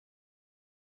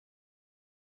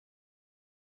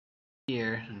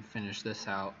here and finish this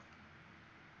out.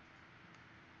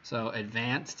 So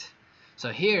advanced. So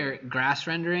here, grass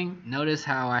rendering, notice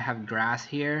how I have grass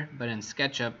here, but in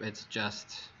SketchUp it's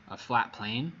just a flat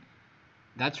plane.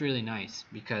 That's really nice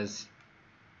because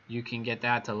you can get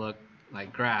that to look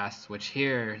like grass, which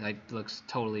here like looks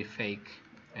totally fake,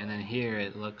 and then here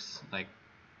it looks like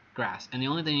grass. And the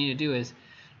only thing you need to do is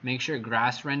make sure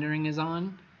grass rendering is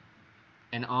on,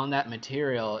 and on that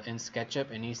material in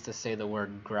SketchUp it needs to say the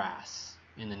word grass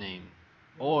in the name,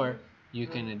 or you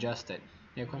can adjust it.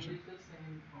 You have a question?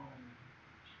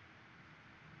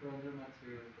 Render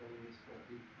materials that we use for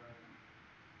different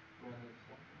render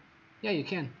software. Yeah, you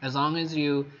can, as long as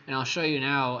you, and I'll show you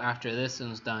now after this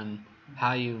one's done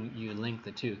how you link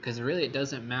the two, because really it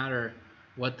doesn't matter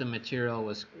what the material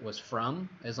was from,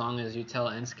 as long as you tell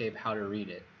Enscape how to read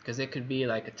it, because it could be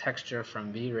like a texture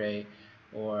from V-Ray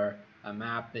or a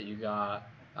map that you got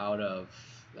out of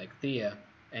like Thea,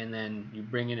 and then you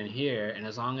bring it in here, and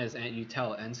as long as you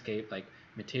tell Enscape like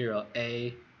material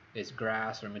A is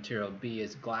grass, or material B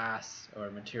is glass, or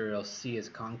material C is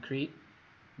concrete,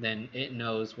 then it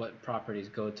knows what properties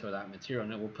go to that material,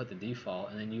 and it will put the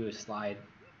default, and then you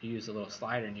use a little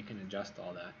slider and you can adjust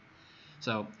all that.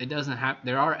 So it doesn't have,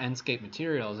 there are Enscape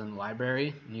materials in the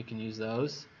library and you can use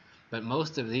those, but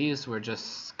most of these were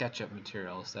just SketchUp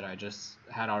materials that I just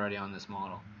had already on this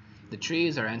model. The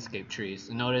trees are Enscape trees,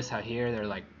 and notice how here they're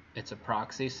like, it's a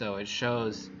proxy, so it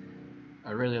shows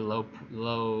a really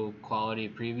low quality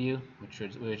preview,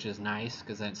 which is nice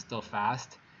because then it's still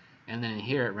fast, and then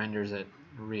here it renders it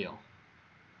real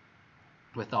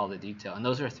with all the detail, and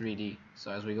those are 3D,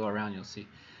 so as we go around you'll see.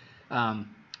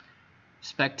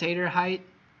 Spectator height,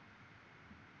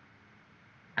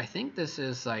 I think this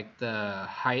is like the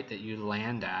height that you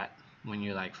land at when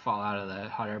you like fall out of the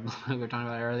hot air balloon we were talking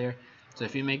about earlier. So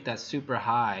if you make that super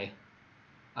high,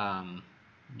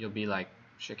 you'll be like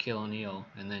Shaquille O'Neal,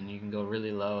 and then you can go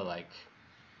really low like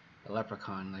a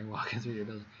leprechaun, like walking through your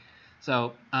building.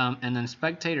 So and then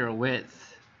spectator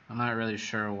width, I'm not really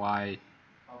sure why.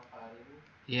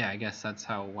 Yeah, I guess that's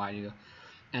how wide you go.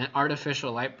 And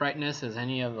artificial light brightness is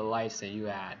any of the lights that you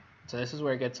add. So this is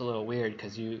where it gets a little weird,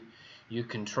 because you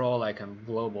control like a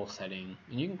global setting,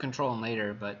 and you can control them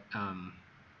later, but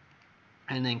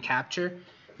and then capture,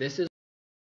 this is